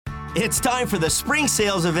It's time for the spring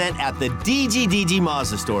sales event at the DGDG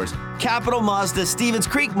Mazda stores. Capital Mazda, Stevens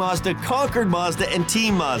Creek Mazda, Concord Mazda, and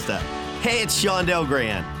Team Mazda. Hey, it's Shondell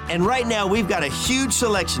Grand. And right now, we've got a huge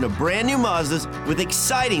selection of brand new Mazdas with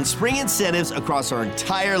exciting spring incentives across our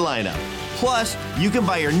entire lineup. Plus, you can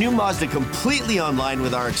buy your new Mazda completely online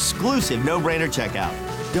with our exclusive no-brainer checkout.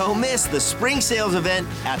 Don't miss the spring sales event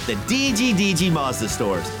at the DGDG Mazda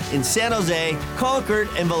stores in San Jose, Concord,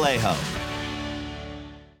 and Vallejo.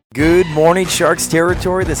 Good morning, Sharks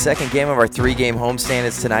territory. The second game of our three-game homestand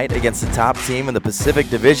is tonight against the top team in the Pacific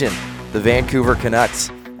Division, the Vancouver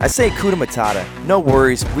Canucks. I say Kuda Matata. No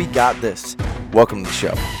worries, we got this. Welcome to the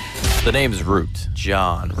show. The name's Root.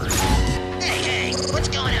 Jon Root. Hey, what's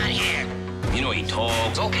going on here? You know, he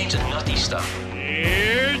talks all kinds of nutty stuff.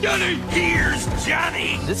 Here's Johnny. Here's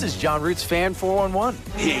Johnny. This is Jon Root's Fan 411.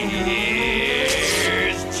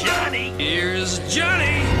 Here's Johnny. Here's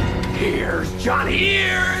Johnny. Here's Johnny.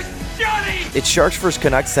 Here's Johnny. It's Sharks vs.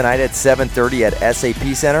 Canucks tonight at 7:30 at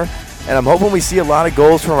SAP Center. And I'm hoping we see a lot of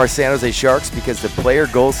goals from our San Jose Sharks because the player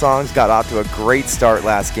goal songs got off to a great start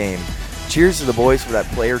last game. Cheers to the boys for that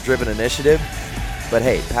player-driven initiative. But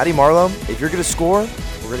hey, Patty Marleau, if you're going to score,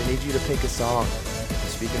 we're going to need you to pick a song. I'm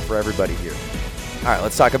speaking for everybody here. All right,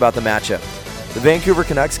 let's talk about the matchup. The Vancouver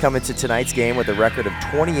Canucks come into tonight's game with a record of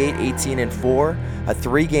 28-18-4, a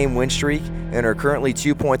three-game win streak, and are currently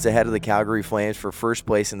 2 points ahead of the Calgary Flames for first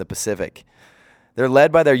place in the Pacific. They're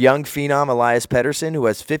led by their young phenom, Elias Pettersson, who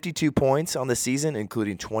has 52 points on the season,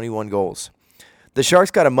 including 21 goals. The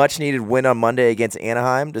Sharks got a much-needed win on Monday against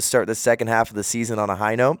Anaheim to start the second half of the season on a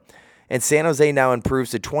high note, and San Jose now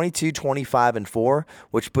improves to 22-25-4,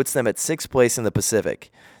 which puts them at sixth place in the Pacific.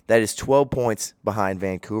 That is 12 points behind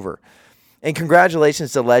Vancouver. And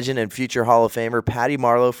congratulations to legend and future Hall of Famer Patty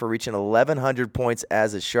Marleau for reaching 1,100 points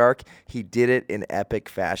as a Shark. He did it in epic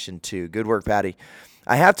fashion, too. Good work, Patty.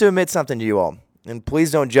 I have to admit something to you all. And please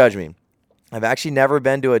don't judge me. I've actually never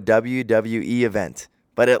been to a WWE event,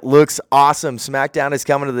 but it looks awesome. Smackdown is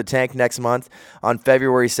coming to the tank next month on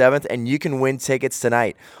February 7th, and you can win tickets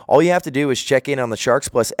tonight. All you have to do is check in on the Sharks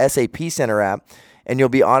Plus SAP Center app, and you'll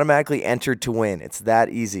be automatically entered to win. It's that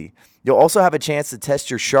easy. You'll also have a chance to test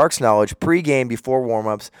your Sharks knowledge pre-game before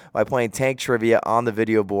warm-ups by playing Tank Trivia on the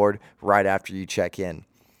video board right after you check in.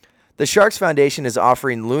 The Sharks Foundation is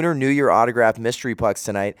offering Lunar New Year autographed mystery pucks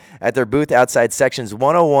tonight at their booth outside sections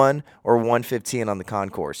 101 or 115 on the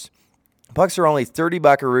concourse. Pucks are only 30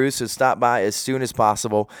 buckaroos, so stop by as soon as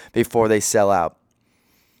possible before they sell out.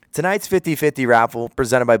 Tonight's 50-50 raffle,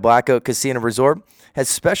 presented by Black Oak Casino Resort, has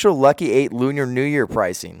special Lucky 8 Lunar New Year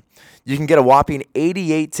pricing. You can get a whopping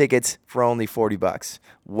 88 tickets for only $40.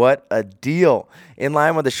 What a deal. In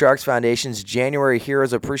line with the Sharks Foundation's January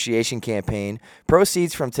Heroes Appreciation Campaign,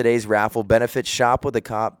 proceeds from today's raffle benefit Shop with a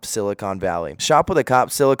Cop Silicon Valley. Shop with a Cop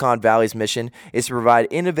Silicon Valley's mission is to provide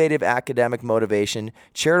innovative academic motivation,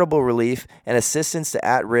 charitable relief, and assistance to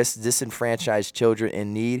at-risk disenfranchised children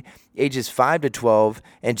in need, ages 5 to 12,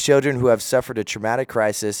 and children who have suffered a traumatic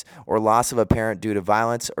crisis or loss of a parent due to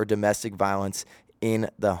violence or domestic violence in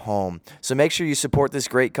the home. So make sure you support this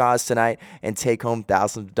great cause tonight and take home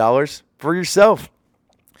thousands of dollars for yourself.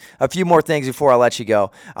 A few more things before I let you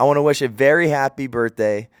go. I want to wish a very happy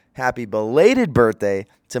belated birthday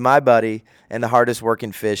to my buddy and the hardest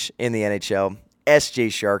working fish in the NHL,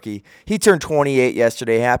 SJ Sharkey. He turned 28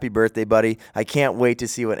 yesterday. Happy birthday, buddy. I can't wait to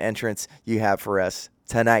see what entrance you have for us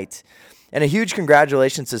tonight. And a huge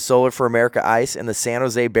congratulations to Solar for America Ice and the San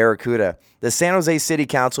Jose Barracuda. The San Jose City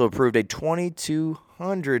Council approved a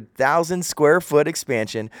 2,200,000 square foot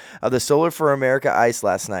expansion of the Solar for America Ice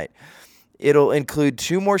last night. It'll include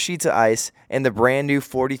 2 more sheets of ice and the brand new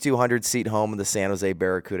 4,200 seat home of the San Jose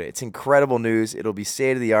Barracuda. It's incredible news. It'll be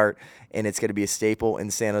state of the art, and it's going to be a staple in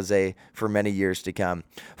San Jose for many years to come.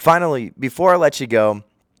 Finally, before I let you go,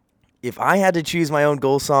 if I had to choose my own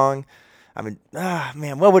goal song,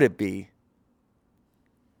 what would it be?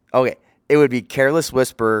 Okay, it would be Careless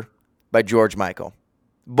Whisper by George Michael.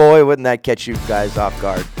 Boy, wouldn't that catch you guys off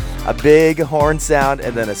guard. A big horn sound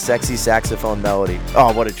and then a sexy saxophone melody.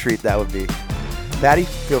 Oh, what a treat that would be. Patty,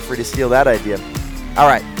 feel free to steal that idea. All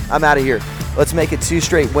right, I'm out of here. Let's make it 2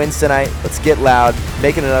 straight wins tonight. Let's get loud,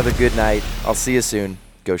 make it another good night. I'll see you soon.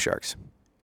 Go Sharks.